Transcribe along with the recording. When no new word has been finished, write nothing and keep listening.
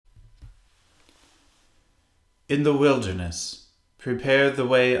In the wilderness, prepare the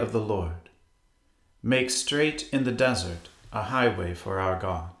way of the Lord. Make straight in the desert a highway for our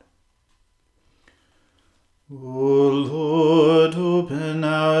God. O Lord, open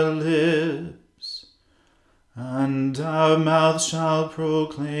our lips, and our mouth shall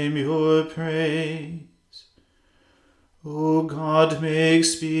proclaim your praise. O God, make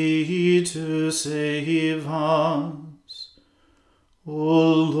speed to save us. O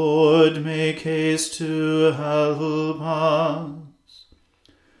Lord, make haste to help us.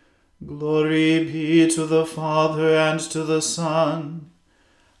 Glory be to the Father, and to the Son,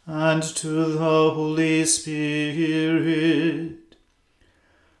 and to the Holy Spirit,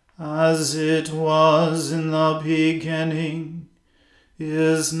 as it was in the beginning,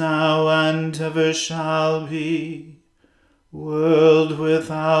 is now, and ever shall be, world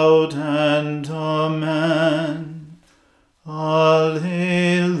without end. Amen.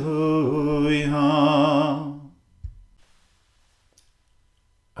 Alleluia.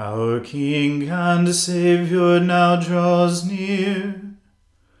 Our King and Saviour now draws near.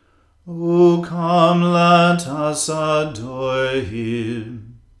 O come, let us adore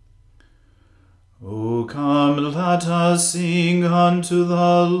him. O come, let us sing unto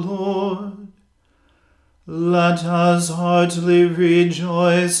the Lord. Let us heartily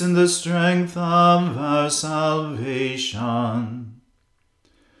rejoice in the strength of our salvation.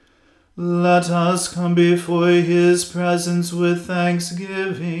 Let us come before his presence with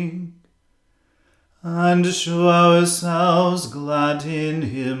thanksgiving, and show ourselves glad in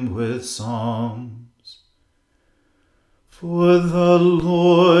him with psalms. For the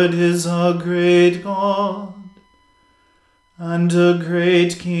Lord is a great God, and a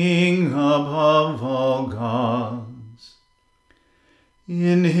great King above all gods.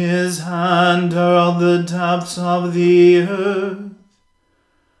 In his hand are all the depths of the earth,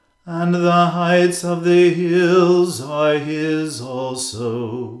 and the heights of the hills are his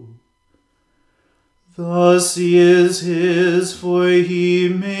also. The sea is his, for he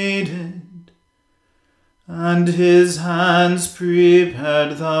made it, and his hands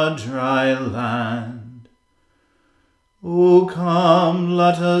prepared the dry land. O come,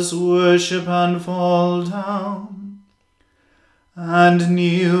 let us worship and fall down, and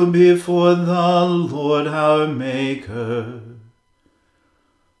kneel before the Lord our Maker.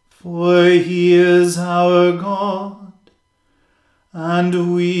 For he is our God,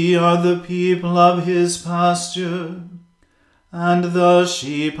 and we are the people of his pasture, and the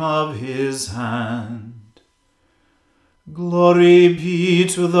sheep of his hand. Glory be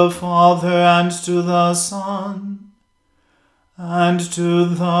to the Father, and to the Son, and to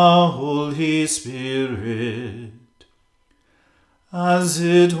the Holy Spirit, as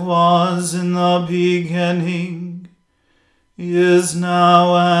it was in the beginning, is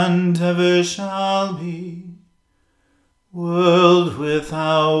now, and ever shall be, world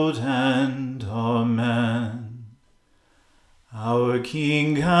without end. Amen. Our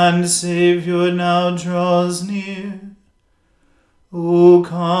King and Saviour now draws near. O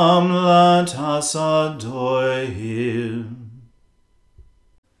come, let us adore him.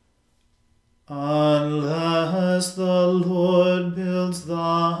 Unless the Lord builds the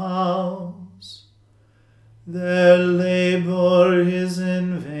house, their labor is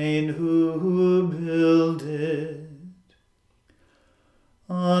in vain who build it.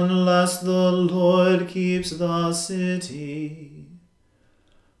 Unless the Lord keeps the city,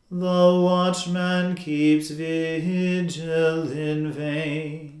 the watchman keeps vigil in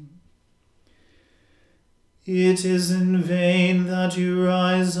vain. It is in vain that you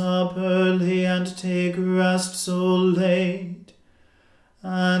rise up early and take rest so late,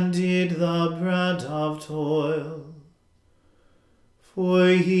 and eat the bread of toil. For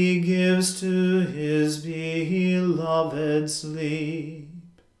he gives to his beloved sleep.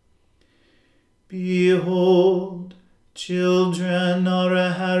 Behold, children are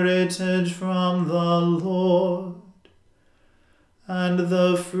a heritage from the Lord, and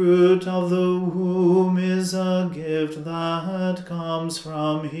the fruit of the womb is a gift that comes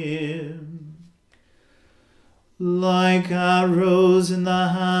from him. Like arrows in the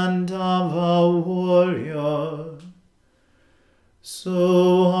hand of a warrior,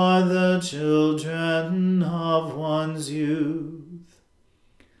 so are the children of one's youth.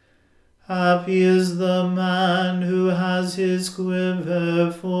 Happy is the man who has his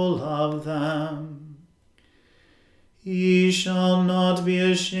quiver full of them. He shall not be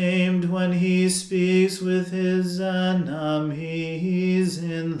ashamed when he speaks with his enemies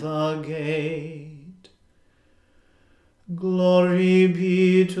in the gate. Glory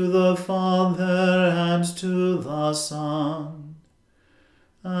be to the Father, and to the Son,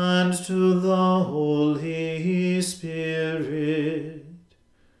 and to the Holy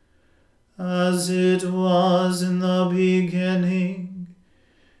as it was in the beginning,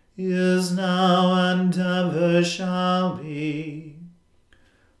 is now, and ever shall be,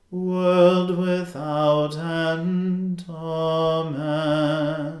 world without end. Amen.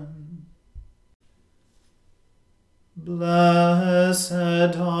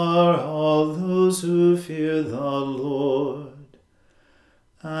 Blessed are all those who fear the Lord,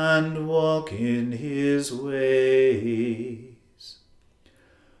 and walk in his ways.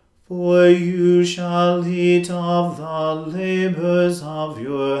 For you shall eat of the labors of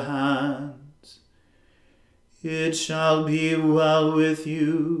your hands. It shall be well with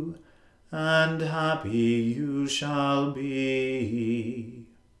you, and happy you shall be.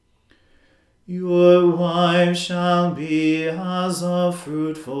 Your wife shall be as a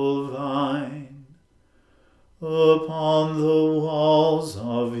fruitful vine upon the walls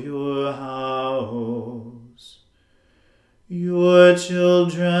of your house. Your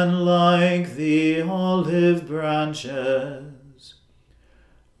children like the olive branches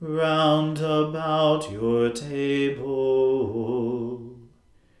round about your table.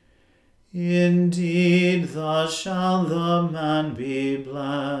 Indeed, thus shall the man be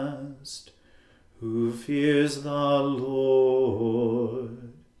blessed who fears the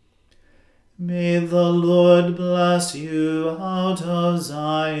Lord. May the Lord bless you out of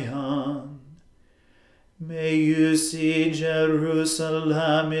Zion. May you see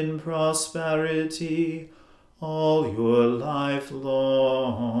Jerusalem in prosperity all your life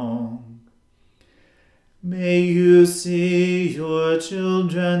long. May you see your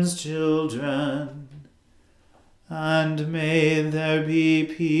children's children, and may there be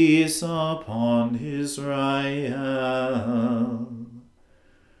peace upon Israel.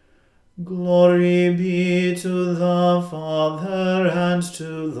 Glory be to the Father, and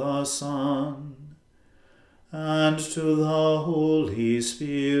to the Son, and to the Holy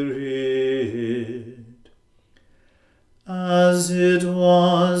Spirit, as it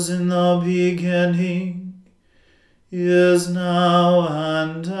was in the beginning, is now,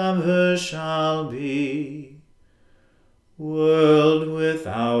 and ever shall be, world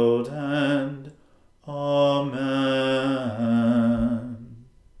without end. Amen.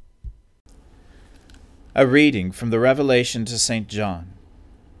 A reading from the Revelation to St. John.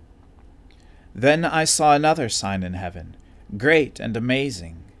 Then I saw another sign in heaven, great and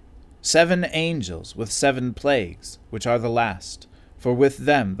amazing, 7 angels with 7 plagues, which are the last, for with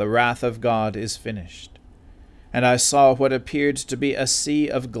them the wrath of God is finished. And I saw what appeared to be a sea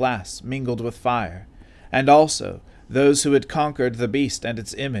of glass mingled with fire, and also those who had conquered the beast and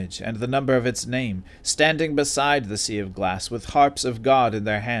its image and the number of its name, standing beside the sea of glass with harps of God in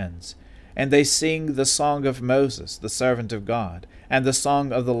their hands. And they sing the song of Moses, the servant of God, and the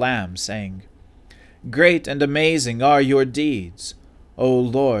song of the Lamb, saying, Great and amazing are your deeds, O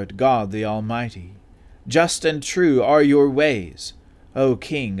Lord God the Almighty. Just and true are your ways, O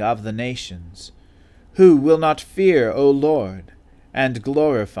King of the nations. Who will not fear, O Lord, and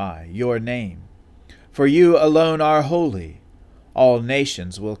glorify your name? For you alone are holy. All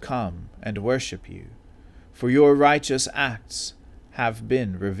nations will come and worship you, for your righteous acts have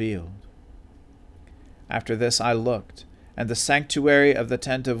been revealed. After this I looked, and the sanctuary of the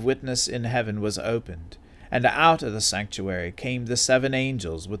tent of witness in heaven was opened, and out of the sanctuary came the 7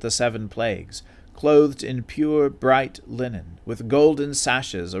 angels with the 7 plagues, clothed in pure bright linen, with golden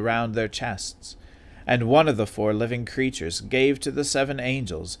sashes around their chests. And one of the 4 living creatures gave to the 7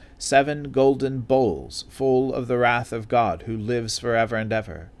 angels 7 golden bowls full of the wrath of God, who lives forever and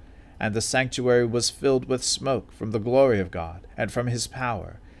ever. And the sanctuary was filled with smoke from the glory of God and from his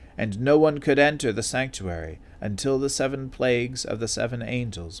power, and no one could enter the sanctuary until the 7 plagues of the 7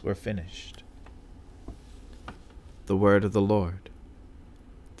 angels were finished. The word of the Lord.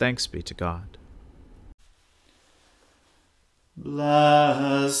 Thanks be to God.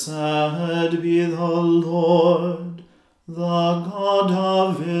 Blessed be the Lord, the God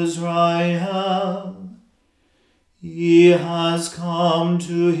of Israel. He has come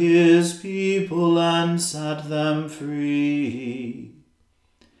to his people and set them free.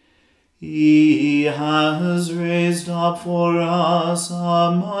 He has raised up for us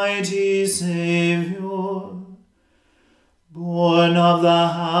a mighty Saviour, born of the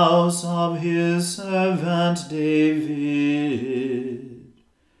house of his servant David.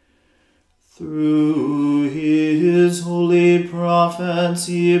 Through his holy prophets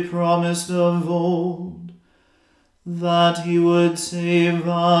he promised of old that he would save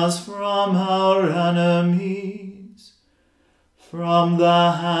us from our enemies, from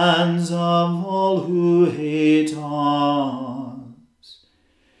the hands of all who hate us.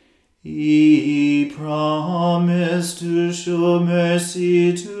 He promised to show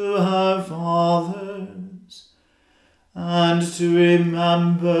mercy to our fathers to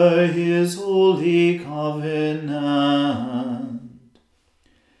remember his holy covenant.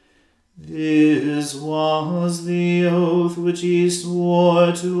 This was the oath which he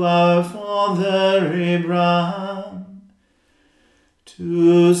swore to our father Abraham,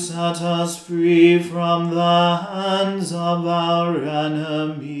 to set us free from the hands of our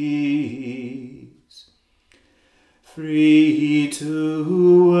enemies, free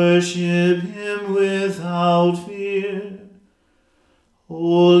to worship him without fear,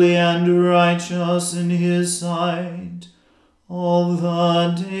 holy and righteous in his sight, all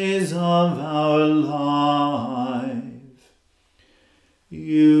the days of our life.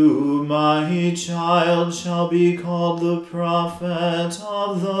 You, my child, shall be called the prophet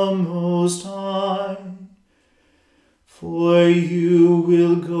of the Most High, for you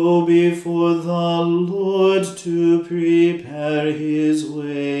will go before the Lord to prepare his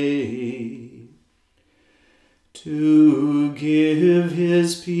way, to give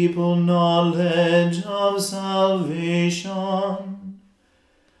his people knowledge of salvation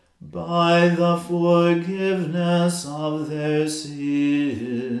by the forgiveness of their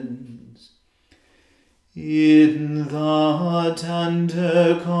sins, in the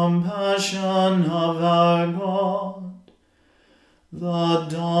tender compassion of our God. The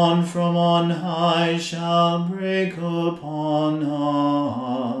dawn from on high shall break upon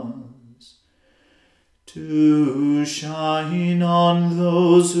us, to shine on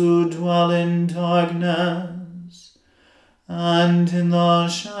those who dwell in darkness and in the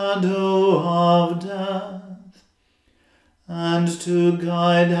shadow of death, and to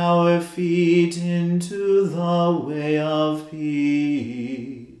guide our feet into the way of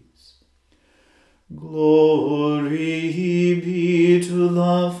peace. Glory be to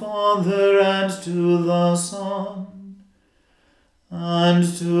the Father and to the Son and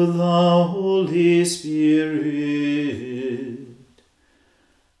to the Holy Spirit,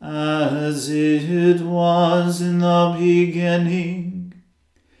 as it was in the beginning,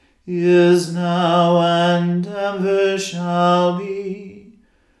 is now, and ever shall be,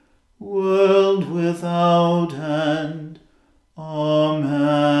 world without end. Amen.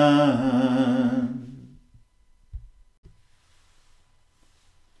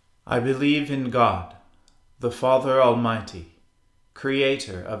 I believe in God, the Father Almighty,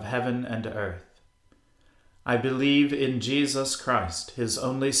 Creator of heaven and earth. I believe in Jesus Christ, his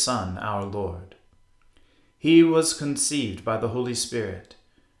only Son, our Lord. He was conceived by the Holy Spirit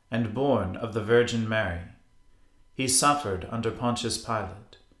and born of the Virgin Mary. He suffered under Pontius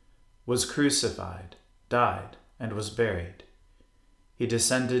Pilate, was crucified, died, and was buried. He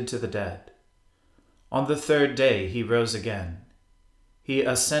descended to the dead. On the third day he rose again. He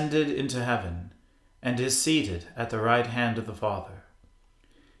ascended into heaven and is seated at the right hand of the Father.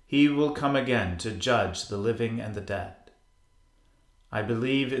 He will come again to judge the living and the dead. I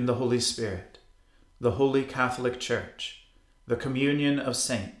believe in the Holy Spirit, the Holy Catholic Church, the communion of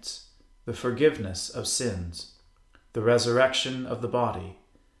saints, the forgiveness of sins, the resurrection of the body,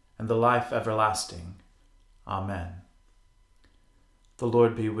 and the life everlasting. Amen. The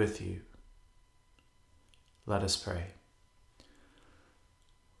Lord be with you. Let us pray.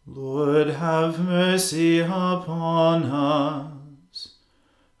 Lord, have mercy upon us.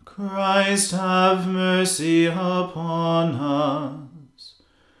 Christ, have mercy upon us.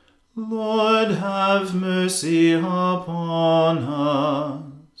 Lord, have mercy upon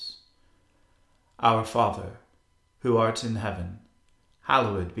us. Our Father, who art in heaven,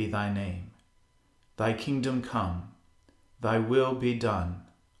 hallowed be thy name. Thy kingdom come, thy will be done,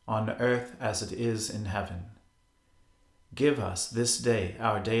 on earth as it is in heaven. Give us this day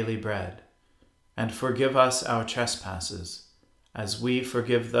our daily bread, and forgive us our trespasses, as we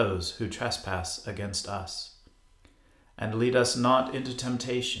forgive those who trespass against us. And lead us not into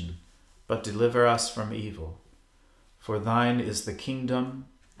temptation, but deliver us from evil. For thine is the kingdom,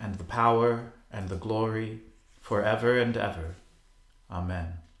 and the power, and the glory, forever and ever.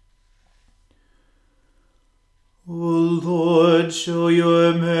 Amen. O Lord, show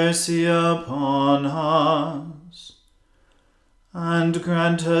your mercy upon us, and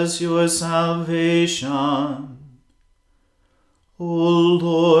grant us your salvation. O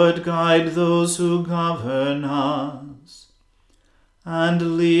Lord, guide those who govern us,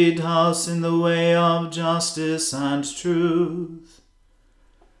 and lead us in the way of justice and truth.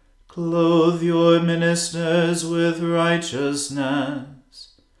 Clothe your ministers with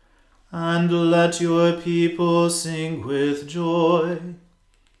righteousness, and let your people sing with joy.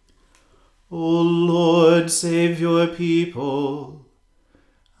 O Lord, save your people,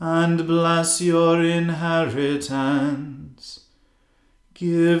 and bless your inheritance.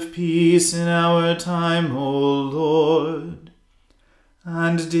 Give peace in our time, O Lord,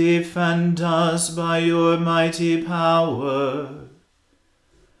 and defend us by your mighty power.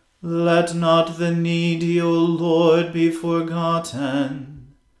 Let not the needy, O Lord, be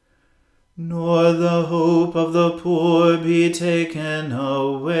forgotten, nor the hope of the poor be taken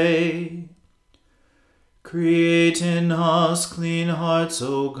away. Create in us clean hearts,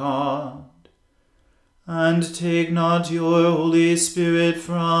 O God, and take not your Holy Spirit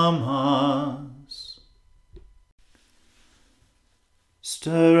from us.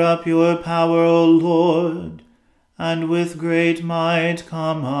 Stir up your power, O Lord, and with great might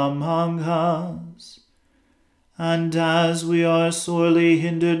come among us. And as we are sorely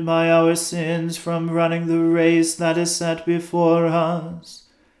hindered by our sins from running the race that is set before us,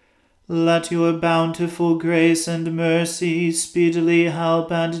 let your bountiful grace and mercy speedily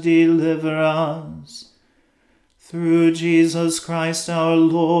help and deliver us. Through Jesus Christ our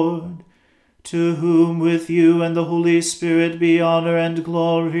Lord, to whom with you and the Holy Spirit be honor and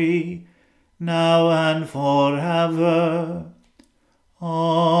glory, now and forever.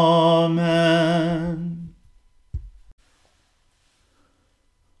 Amen.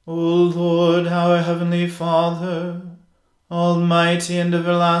 O Lord, our heavenly Father, almighty and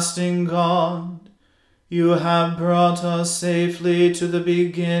everlasting God, you have brought us safely to the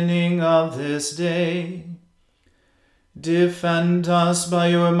beginning of this day. Defend us by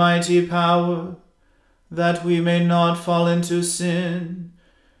your mighty power, that we may not fall into sin,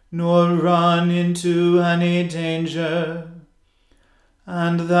 nor run into any danger,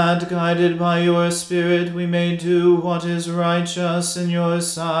 and that, guided by your Spirit, we may do what is righteous in your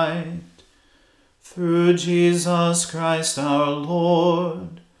sight. Through Jesus Christ our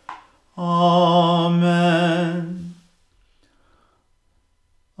Lord. Amen.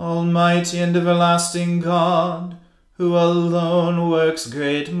 Almighty and everlasting God, who alone works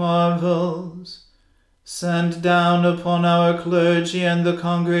great marvels, send down upon our clergy and the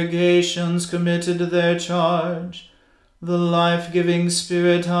congregations committed to their charge the life-giving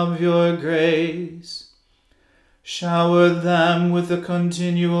Spirit of your grace. Shower them with the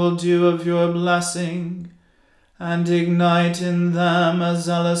continual dew of your blessing, and ignite in them a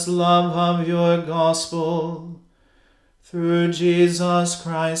zealous love of your gospel. Through Jesus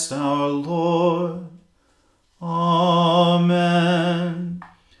Christ our Lord. Amen.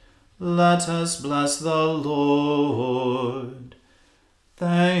 Let us bless the Lord.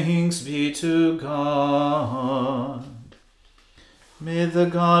 Thanks be to God. May the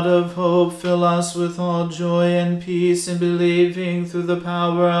God of hope fill us with all joy and peace in believing through the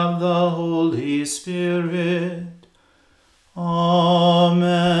power of the Holy Spirit. Amen.